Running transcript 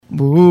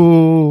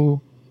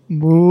Boo.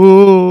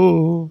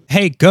 Boo.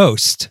 Hey,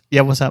 Ghost.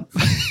 Yeah, what's up?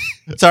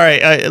 Sorry,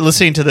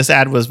 listening to this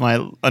ad was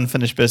my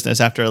unfinished business.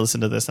 After I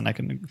listen to this, and I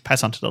can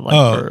pass on to the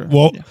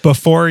light.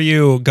 Before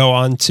you go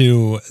on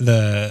to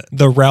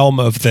the realm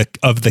of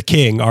the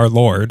King, our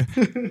Lord,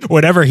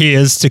 whatever he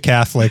is to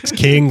Catholics,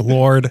 King,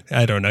 Lord,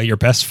 I don't know, your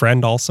best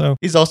friend also.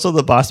 He's also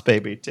the boss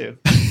baby too.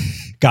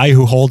 Guy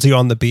who holds you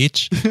on the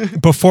beach.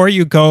 Before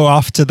you go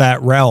off to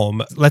that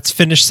realm, let's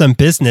finish some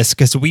business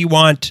because we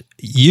want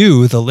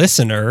you, the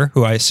listener,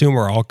 who I assume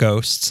are all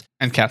ghosts.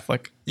 And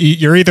Catholic.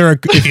 You're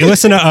if you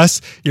listen to us,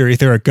 you're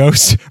either a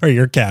ghost or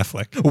you're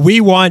Catholic.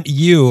 We want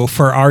you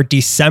for our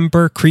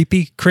December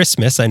creepy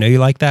Christmas. I know you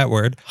like that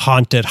word.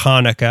 Haunted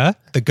Hanukkah.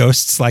 The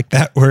ghosts like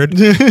that word.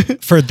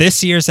 For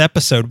this year's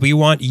episode, we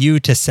want you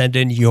to send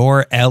in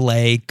your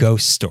LA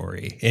ghost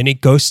story. Any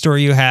ghost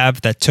story you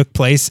have that took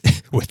place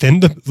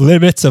within the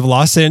limits of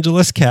Los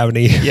Angeles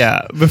County.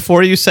 Yeah.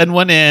 Before you send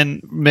one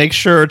in, make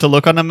sure to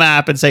look on a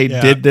map and say,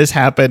 did this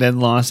happen in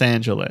Los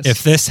Angeles?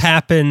 If this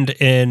happened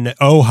in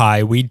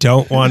Ojai, we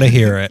don't want to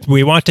hear it.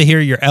 We want to hear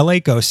your LA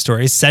ghost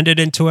stories. Send it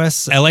in to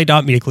us,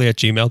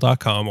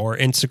 la.meekly@gmail.com or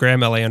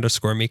Instagram,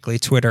 LA_Meekly,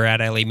 Twitter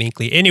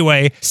 @LA_Meekly.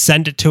 Anyway,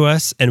 send it to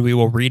us and we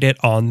will read it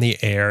on the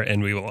air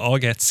and we will all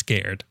get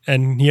scared.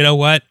 And you know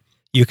what?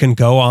 You can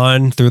go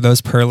on through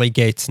those pearly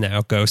gates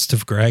now, Ghost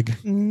of Greg.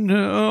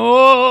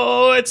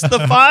 No, it's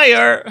the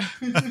fire.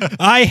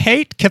 I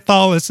hate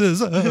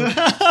Catholicism.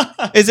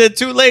 Is it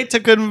too late to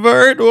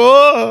convert?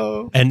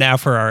 Whoa. And now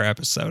for our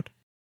episode.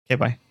 Okay,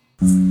 bye.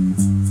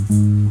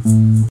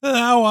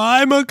 Now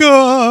I'm a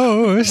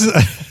ghost.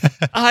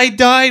 I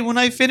died when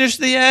I finished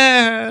the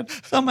ad.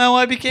 Somehow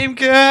I became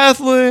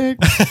Catholic.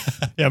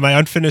 Yeah, my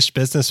unfinished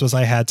business was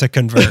I had to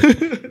convert.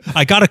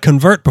 I got to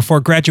convert before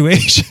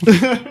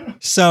graduation.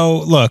 So,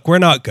 look, we're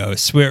not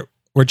ghosts. We're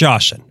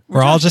joshing.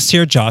 We're all just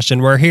here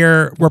joshing. We're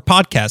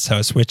podcast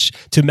hosts, which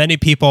to many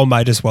people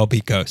might as well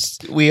be ghosts.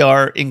 We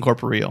are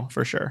incorporeal,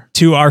 for sure.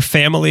 To our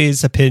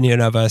family's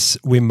opinion of us,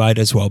 we might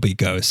as well be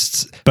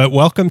ghosts. But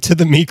welcome to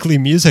the Meekly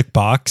Music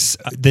Box.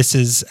 This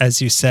is,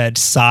 as you said,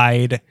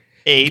 side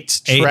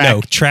 8.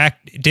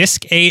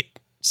 Disc 8,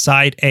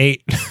 side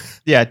 8.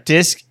 Yeah,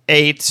 disc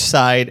 8,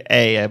 side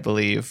A, I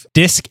believe.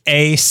 Disc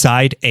A,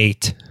 side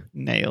 8.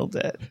 Nailed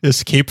it.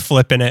 Just keep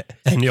flipping it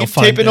and you'll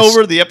find taping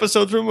over the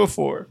episodes from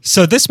before.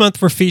 So this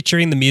month we're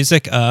featuring the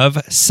music of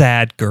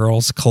Sad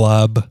Girls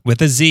Club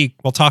with a Z.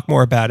 We'll talk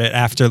more about it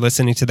after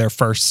listening to their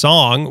first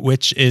song,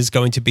 which is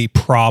going to be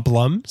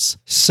Problems.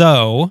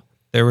 So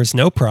there was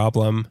no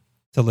problem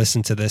to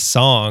listen to this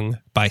song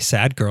by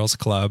Sad Girls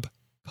Club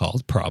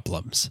called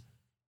Problems.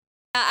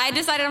 I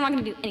decided I'm not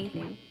going to do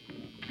anything.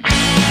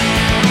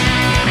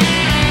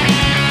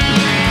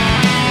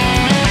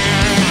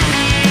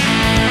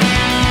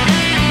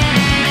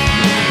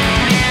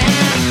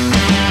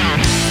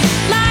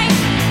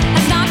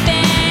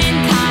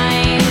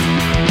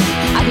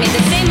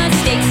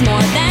 More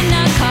than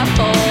a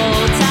couple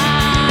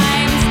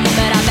times,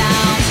 but I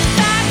bounce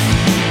back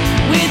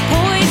with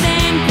poise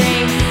and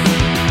grace,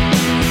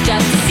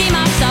 just to see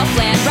myself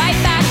land right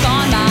back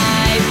on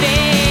my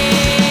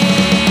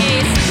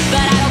face.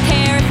 But I don't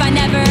care if I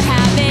never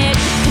have it,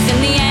 'cause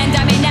in the end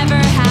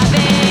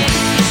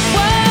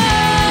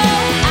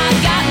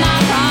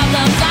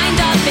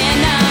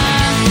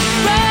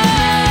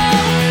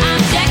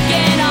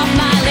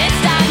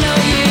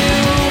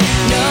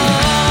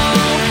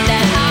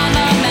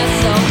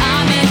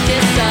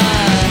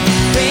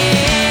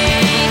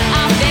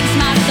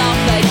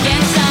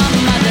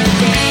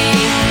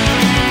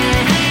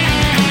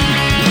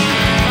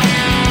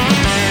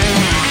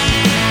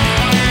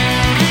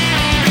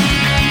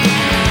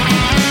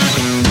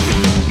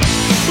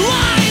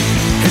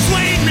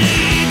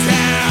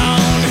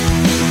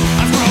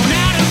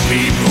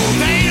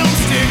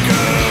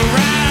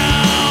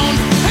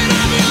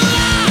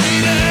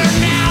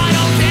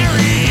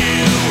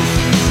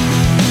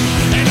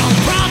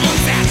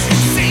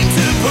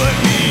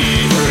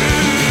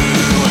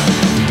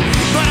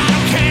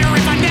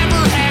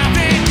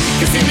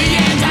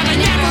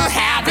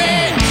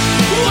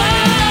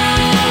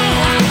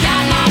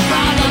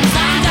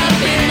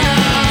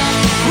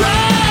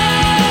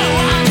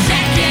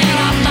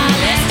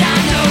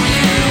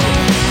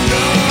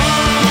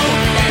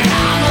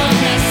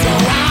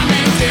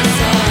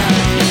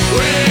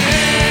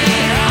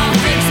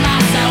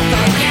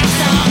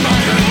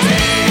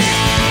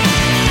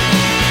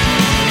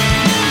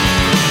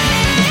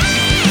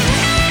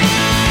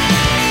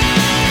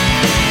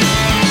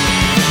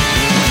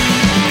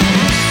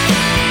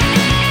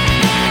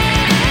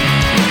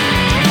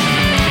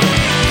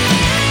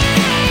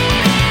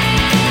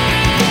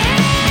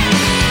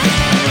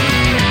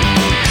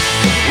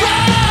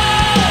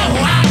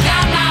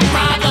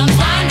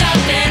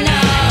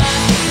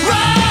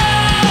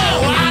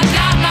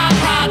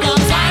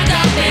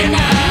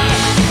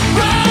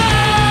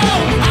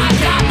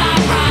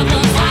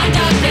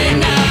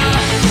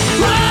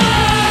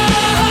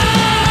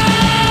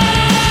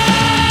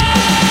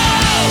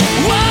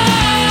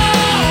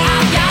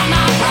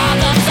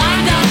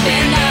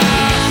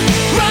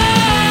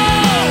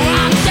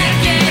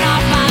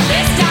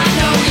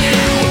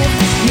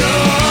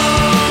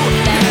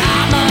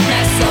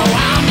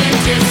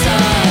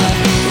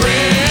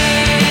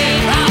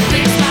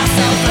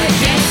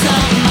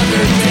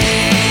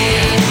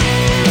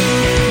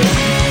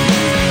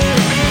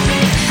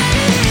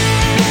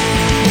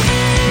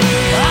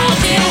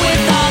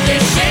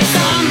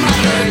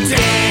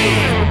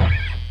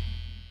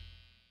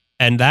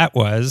and that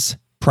was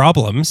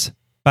Problems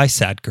by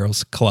Sad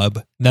Girls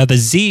Club. Now the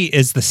Z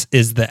is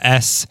the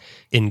S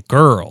in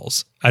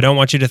girls. I don't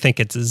want you to think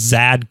it's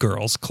Zad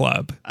Girls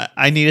Club.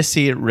 I need to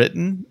see it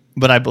written,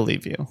 but I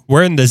believe you.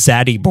 We're in the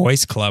Zaddy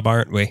Boys Club,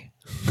 aren't we?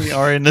 We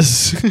are in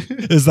this.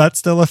 Is that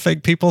still a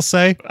thing people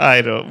say?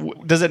 I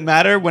don't. Does it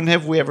matter? When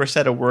have we ever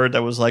said a word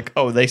that was like,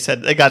 oh, they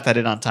got that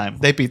in on time.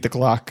 They beat the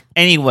clock.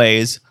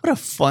 Anyways, what a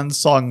fun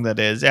song that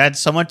is. It had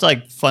so much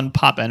like fun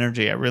pop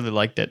energy. I really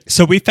liked it.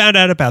 So we found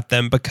out about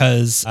them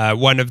because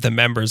one of the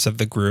members of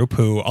the group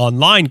who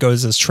online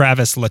goes as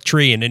Travis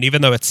Latrine. And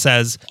even though it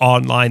says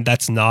online,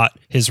 that's not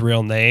his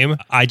real name.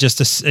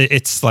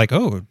 It's like,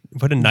 oh,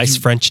 what a nice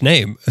French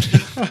name.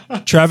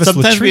 Travis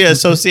Sometimes Latrine. we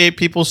associate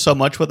people so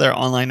much with their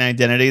online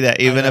identity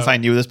that even if I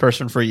knew this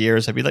person for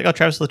years, I'd be like, oh,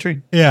 Travis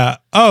Latrine. Yeah.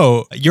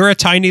 Oh, you're a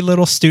tiny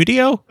little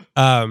studio?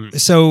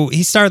 So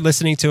he started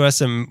listening to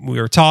us and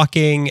we were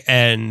talking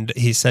and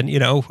he said,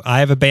 I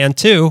have a band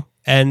too.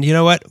 And you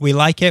know what? We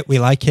like it. We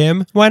like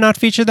him. Why not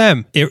feature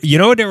them? You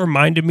know what it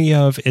reminded me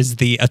of is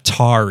the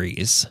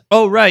Ataris.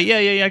 Oh, right.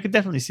 Yeah. I could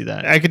definitely see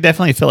that. I could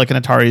definitely feel like an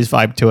Atari's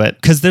vibe to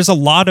it. Because there's a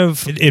lot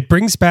of, it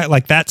brings back,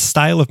 like that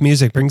style of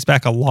music brings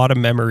back a lot of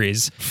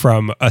memories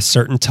from a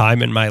certain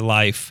time in my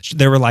life.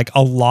 There were like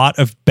a lot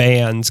of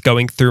bands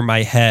going through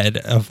my head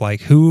of like,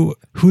 who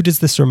does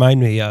this remind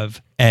me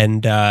of?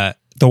 And,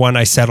 the one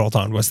I settled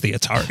on was the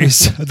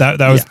Ataris. that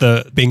was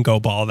the bingo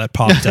ball that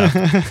popped up.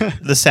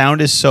 The sound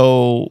is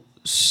so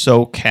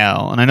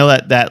SoCal. And I know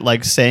that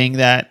like saying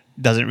that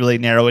doesn't really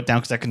narrow it down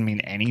because that can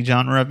mean any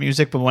genre of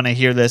music. But when I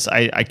hear this,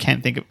 I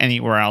can't think of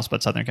anywhere else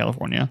but Southern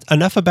California.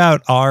 Enough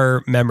about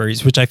our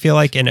memories, which I feel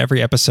like in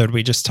every episode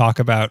we just talk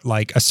about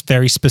like a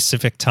very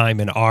specific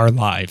time in our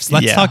lives.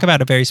 Let's talk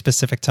about a very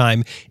specific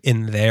time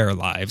in their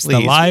lives. Please.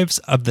 The lives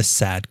of the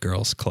Sad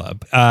Girls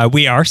Club.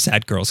 We are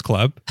Sad Girls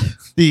Club.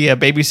 The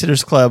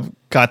Babysitters Club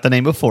got the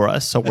name before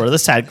us, so we're the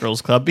Sad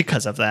Girls Club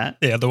because of that.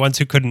 Yeah, the ones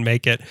who couldn't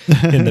make it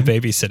in the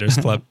Babysitters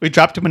Club. We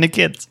dropped too many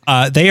kids.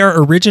 They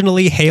are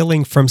originally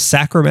hailing from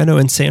Sacramento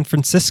and San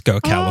Francisco,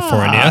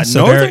 California.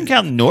 So Northern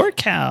Cal,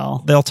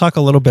 NorCal. They'll talk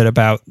a little bit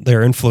about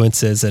their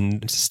influences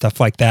and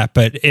stuff like that,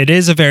 but it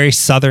is a very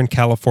Southern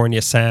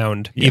California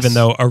sound, even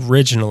though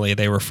originally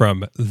they were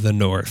from the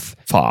North.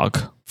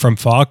 Fog. From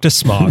fog to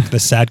smog, the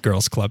Sad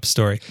Girls Club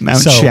story.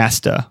 Mount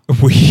Shasta.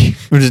 We're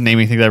just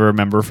naming things I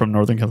remember from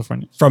Northern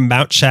California. From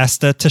Mount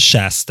Shasta to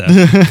Shasta.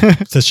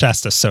 To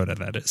Shasta Soda,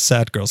 that is.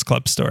 Sad Girls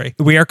Club story.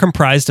 We are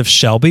comprised of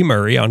Shelby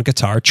Murray on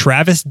guitar,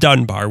 Travis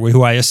Dunbar,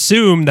 who I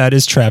assume that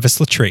is Travis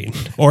Latrine.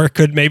 Or it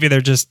could, maybe they're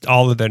just,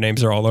 all of their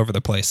names are all over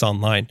the place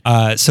online.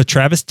 So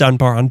Travis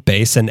Dunbar on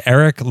bass and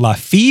Eric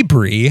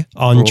Lafebre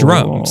on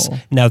drums.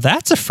 Now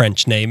that's a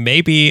French name.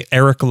 Maybe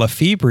Eric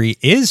Lafebre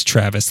is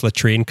Travis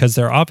Latrine because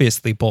they're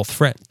obviously both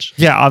French.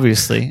 Yeah,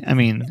 obviously. I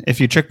mean,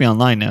 if you trick me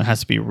online now, it has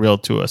to be real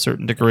to a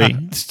certain degree.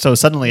 So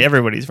suddenly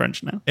everybody's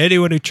French now.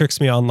 Anyone who tricks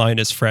me online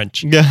is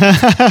French.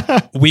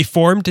 We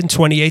formed in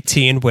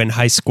 2018 when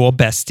high school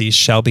besties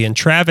Shelby and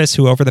Travis,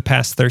 who over the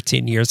past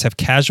 13 years have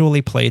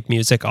casually played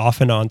music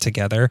off and on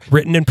together,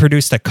 written and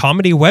produced a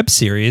comedy web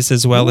series,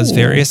 as well as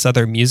various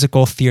other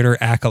musical theater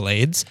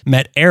accolades,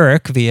 met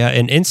Eric via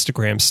an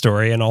Instagram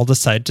story, and all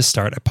decided to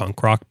start a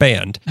punk rock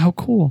band. How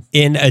cool.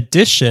 In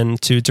addition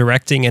to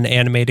directing and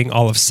animating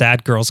all of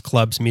Sad Girls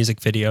Club's music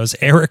videos,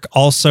 Eric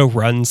also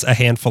runs a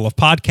handful of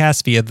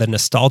podcasts via the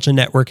Nostalgia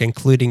Network,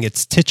 including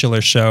its titular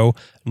show,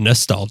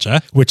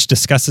 Nostalgia, which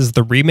discusses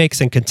the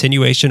remakes and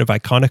continuation of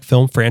iconic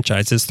film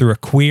franchises through a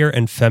queer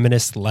and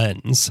feminist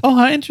lens. Oh,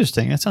 how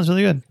interesting. That sounds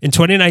really good. In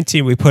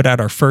 2019, we put out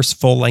our first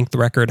full-length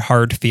record,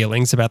 Hard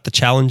Feelings, about the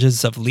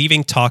challenges of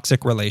leaving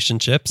toxic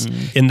relationships.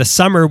 In the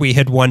summer, we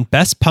had won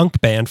Best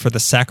Punk Band for the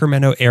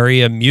Sacramento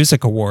Area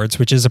Music Awards,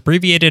 which is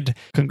abbreviated...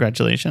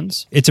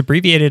 Congratulations. It's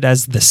abbreviated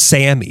as the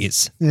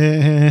Sammys.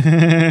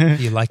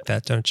 You like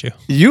that, don't you?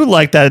 You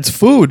like that. It's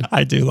food.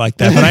 I do like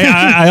that. But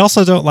I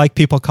also don't like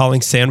people calling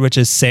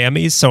sandwiches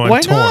Sammys, so I'm Why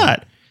torn.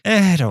 not?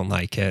 I don't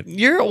like it.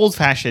 You're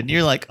old-fashioned.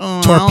 You're like,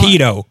 oh...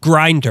 Torpedo,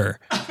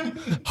 grinder,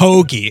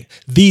 hoagie.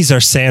 These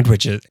are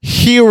sandwiches.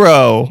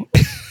 Hero.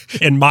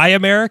 In my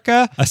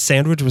America, a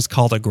sandwich was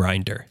called a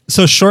grinder.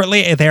 So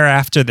shortly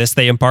thereafter this,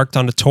 they embarked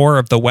on a tour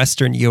of the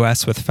Western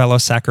U.S. with fellow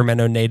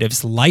Sacramento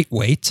natives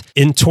Lightweight.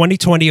 In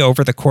 2020,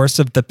 over the course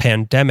of the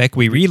pandemic,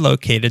 we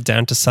relocated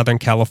down to Southern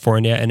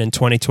California, and in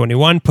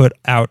 2021 put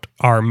out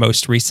our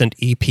most recent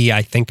EP,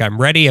 I Think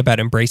I'm Ready, about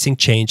embracing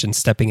change and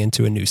stepping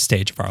into a new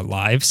stage of our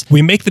lives.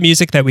 We make the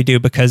music that we do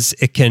because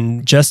it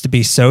can just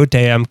be so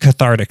damn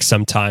cathartic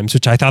sometimes,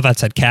 which I thought that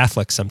said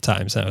Catholic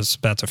sometimes. I was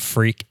about to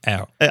freak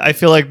out. I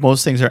feel like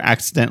most things are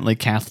accidentally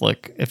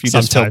Catholic. If you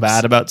just feel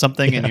bad about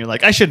something and you're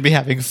like, I shouldn't be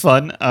having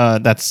fun,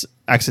 that's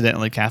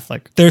accidentally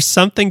Catholic. There's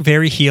something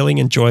very healing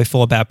and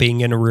joyful about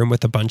being in a room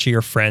with a bunch of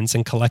your friends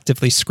and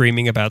collectively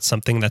screaming about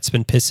something that's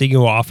been pissing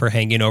you off or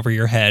hanging over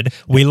your head.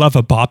 We love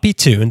a boppy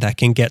tune that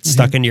can get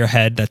stuck in your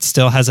head that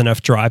still has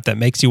enough drive that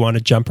makes you want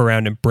to jump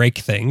around and break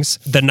things.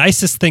 The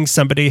nicest thing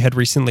somebody had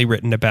recently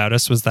written about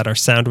us was that our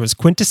sound was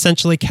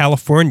quintessentially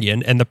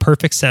Californian and the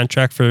perfect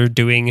soundtrack for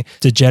doing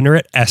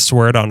degenerate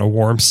S-word on a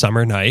warm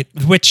summer night,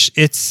 which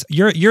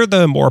you're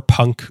the more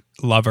punk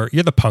lover.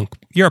 You're a punk.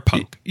 You're a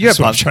punk. You're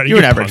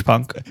an average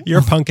punk. You're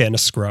a punk and a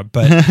scrub,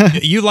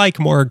 but you like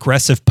more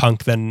aggressive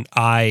punk than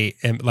I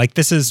am. Like,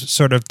 this is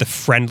sort of the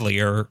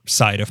friendlier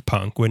side of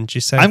punk, wouldn't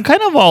you say? I'm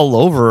kind of all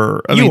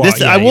over.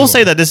 I will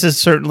say that this is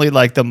certainly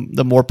like the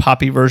more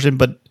poppy version,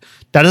 but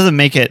that doesn't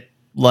make it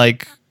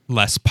like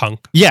less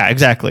punk. Yeah,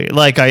 exactly.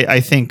 Like I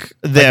think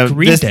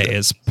Green Day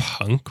is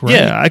punk, right?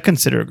 Yeah, I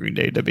consider Green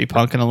Day to be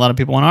punk, and a lot of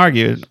people want to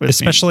argue with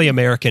especially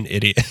American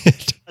Idiot.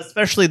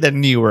 Especially the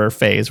newer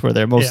phase where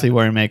they're mostly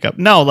wearing makeup.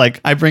 No,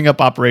 like I bring up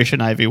Operation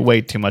Ivy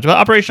way too much. But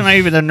Operation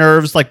Ivy, the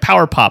nerves, like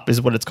power pop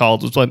is what it's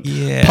called. It's when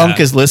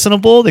punk is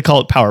listenable, they call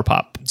it power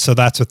pop. So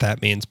that's what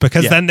that means.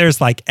 Because then there's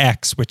like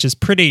X, which is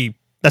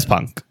that's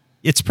punk.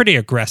 It's pretty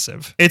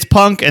aggressive. It's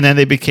punk, and then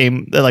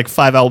they're like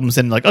 5 albums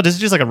in, like, oh, this is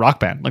just like a rock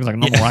band. Like a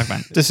normal rock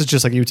band. This is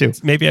just like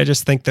U2. Maybe I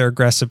just think they're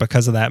aggressive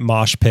because of that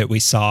mosh pit we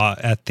saw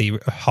at the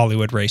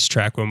Hollywood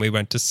racetrack when we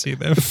went to see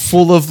them.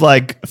 Full of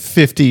like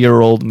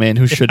 50-year-old men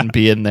who shouldn't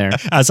be in there.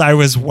 As I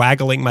was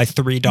waggling my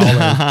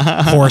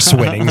 $3 horse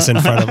winnings in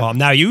front of them.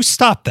 Now you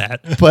stop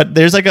that. But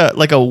there's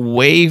like a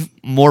way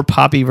more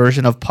poppy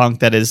version of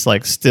punk that is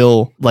like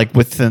still like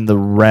within the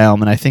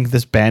realm, and I think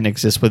this band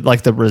exists with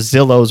like the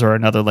Rosillos or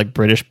another like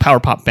British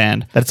power pop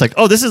band that's like,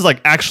 oh, this is like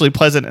actually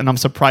pleasant, and I'm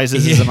surprised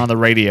this isn't on the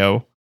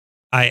radio.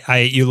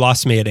 You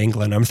lost me at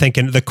England. I'm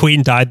thinking the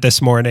Queen died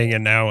this morning,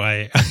 and now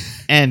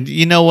And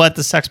you know what?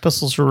 The Sex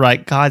Pistols were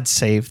right. God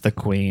save the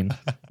Queen.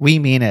 We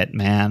mean it,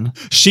 man.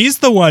 She's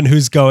the one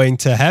who's going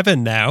to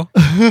heaven now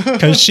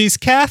because she's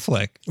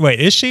Catholic. Wait,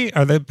 is she?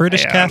 Are they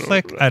British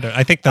Catholic?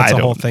 I think that's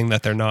the whole thing,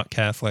 that they're not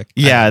Catholic.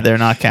 Yeah, they're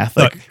not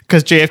Catholic.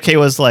 Because JFK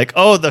was like,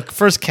 oh, the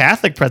first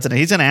Catholic president,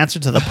 he's going to answer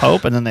to the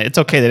Pope. And then it's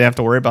okay. They didn't have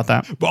to worry about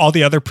that. All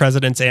the other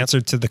presidents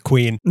answered to the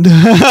Queen.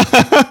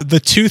 The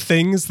two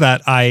things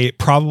that I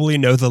probably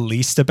know the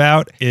least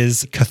about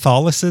is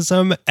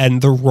Catholicism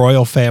and the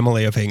royal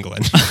family of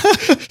England.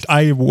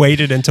 I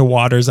waded into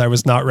waters I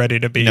was not ready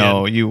to be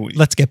in.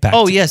 Let's get back.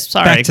 Oh, yes.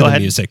 Sorry. Back to the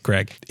music,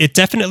 Greg. It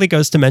definitely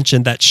goes to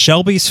mention that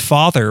Shelby's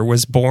father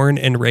was born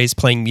and raised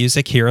playing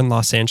music here in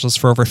Los Angeles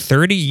for over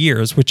 30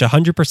 years, which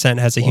 100%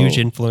 has a huge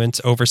influence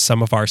over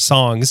some of our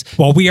songs.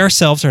 While we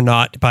ourselves are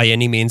not by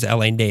any means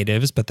LA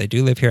natives, but they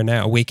do live here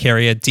now, we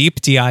carry a deep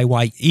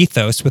DIY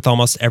ethos with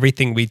almost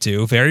everything we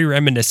do, very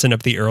reminiscent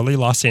of the early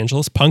Los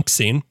Angeles punk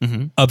scene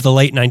of the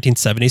late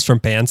 1970s from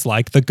bands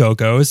like the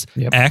Go-Go's,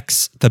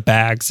 X, the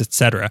Bags,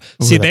 etc.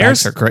 See, the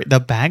Bags are great. The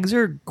Bags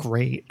are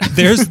great.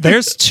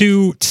 there's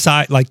two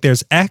sides, like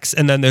there's X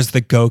and then there's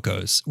the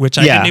Go-Go's, which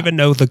I didn't even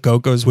know the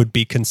Go-Go's would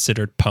be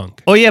considered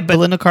punk. Oh yeah, but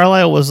Linda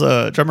Carlisle was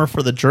a drummer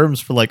for the Germs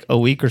for like a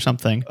week or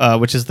something,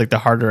 which is like the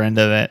harder end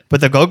of it.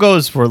 But the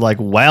Go-Go's were like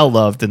well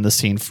loved in the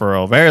scene for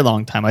a very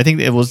long time. I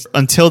think it was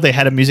until they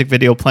had a music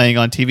video playing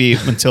on TV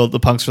until the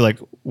punks were like,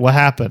 what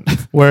happened?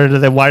 But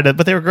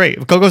they were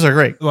great. Go-Go's are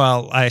great.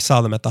 Well, I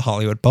saw them at the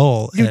Hollywood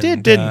Bowl. You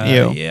did, didn't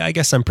you? Yeah, I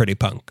guess I'm pretty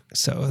punk.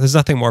 So there's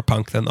nothing more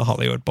punk than the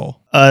Hollywood Bowl.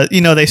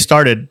 They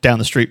started down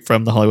the street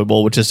from the Hollywood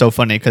Bowl, which is so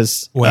funny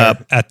because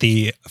at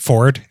the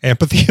Ford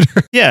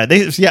Amphitheater.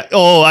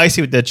 Oh, I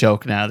see the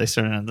joke now. They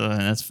started.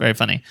 That's very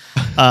funny.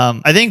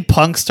 I think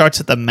punk starts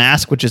at the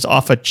Mask, which is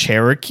off of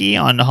Cherokee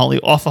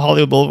off of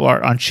Hollywood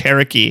Boulevard on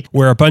Cherokee.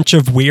 We're a bunch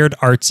of weird,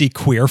 artsy,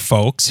 queer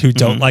folks who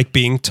don't like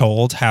being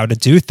told how to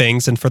do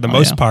things, and for the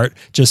most part,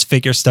 just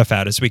figure stuff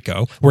out as we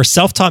go. We're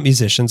self-taught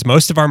musicians.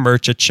 Most of our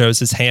merch at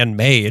shows is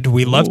handmade.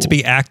 We love to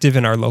be active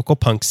in our local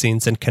punk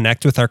scenes and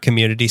connect with our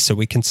community so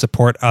we can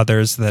support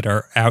others that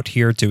are out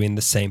here doing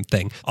the same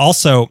thing.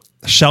 Also,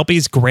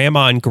 Shelby's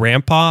grandma and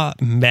grandpa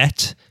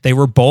met. They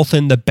were both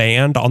in the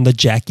band on the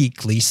Jackie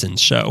Gleason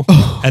show,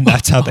 and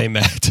that's how they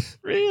met.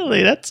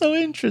 Really? That's so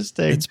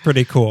interesting. It's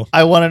pretty cool.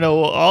 I want to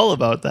know all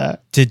about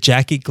that. Did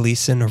Jackie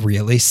Gleason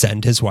really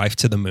send his wife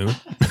to the moon?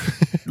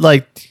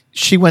 Like,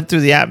 she went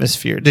through the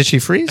atmosphere. Did she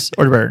freeze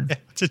or burn?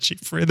 Did she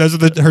freeze?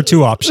 Those are her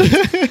two options.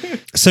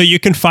 So you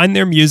can find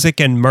their music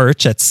and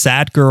merch at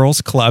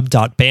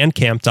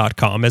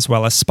sadgirlsclub.bandcamp.com, as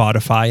well as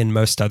Spotify and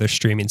most other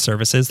streaming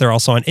services. They're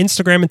also on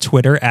Instagram and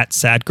Twitter at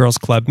Sad Girls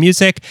Club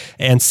Music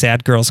and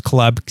Sad Girls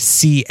Club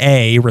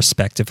CA,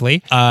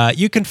 respectively.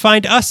 You can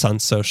find us on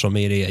social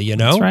media,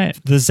 That's right.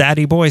 The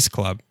Zaddy Boys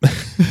Club,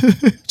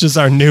 which is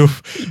our new...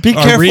 Be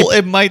careful,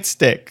 it might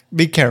stick.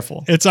 Be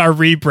careful. It's our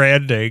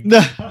rebranding.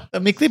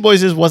 The Meekly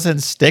Boys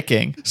wasn't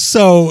sticking.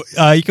 So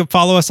you can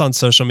follow us on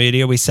social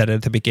media. We said it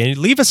at the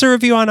beginning. Leave us a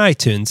review on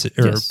iTunes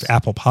or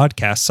Apple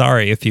Podcasts.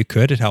 Sorry, if you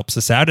could, it helps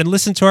us out. And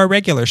listen to our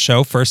regular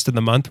show, First of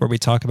the Month, where we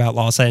talk about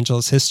Los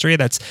Angeles history.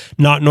 That's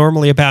not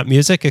normally about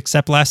music,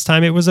 except last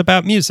time it was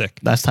about music.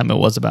 Last time it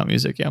was about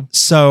music, yeah.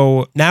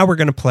 So now we're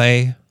going to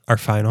play our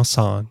final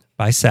song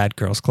by Sad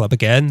Girls Club.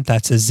 Again,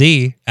 that's a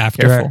Z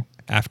Careful.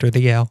 after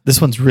the L. This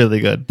one's really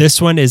good.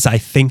 This one is I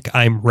Think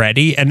I'm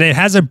Ready, and it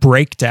has a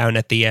breakdown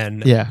at the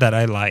end Yeah. that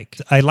I like.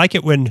 I like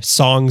it when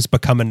songs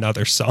become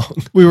another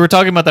song. We were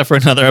talking about that for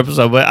another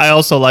episode, but I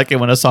also like it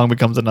when a song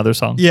becomes another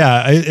song.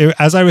 Yeah,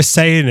 as I was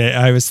saying it,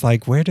 I was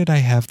like, where did I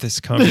have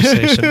this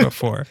conversation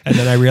before? And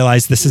then I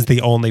realized this is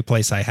the only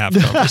place I have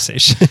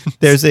conversation.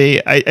 There's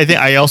I think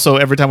I also,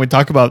 every time we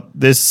talk about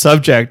this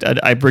subject,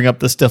 I bring up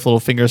the Stiff Little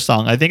Fingers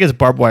song. I think it's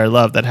Barbed Wire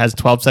Love that has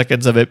 12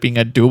 seconds of it being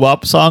a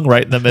doo-wop song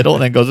right in the middle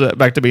and then goes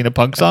back to being a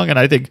punk song. And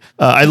I think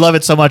I love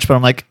it so much, but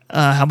I'm like,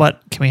 how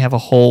about, can we have a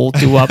whole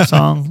doo-wop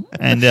song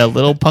and a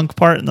little punk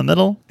part in the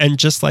middle? And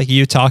just like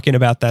you talking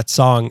about that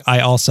song, I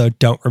also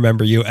don't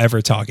remember you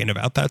ever talking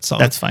about that song.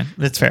 That's fine.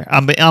 It's fair.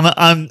 I'm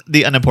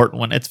the unimportant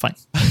one. It's fine.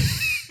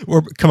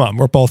 Come on,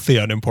 we're both the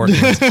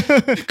unimportant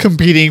ones.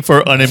 Competing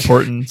for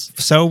unimportance.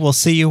 So we'll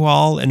see you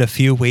all in a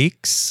few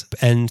weeks.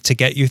 And to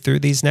get you through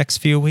these next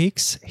few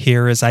weeks,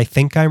 here is I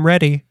Think I'm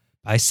Ready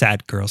by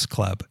Sad Girls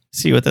Club.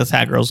 See you at the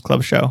Sad Girls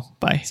Club show.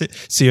 Bye.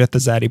 See you at the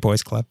Zaddy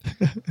Boys Club.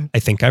 I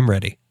Think I'm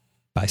Ready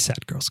by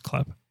Sad Girls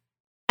Club.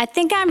 I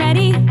think I'm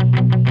ready.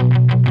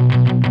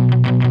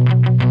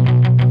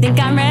 Think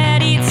I'm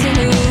ready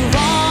to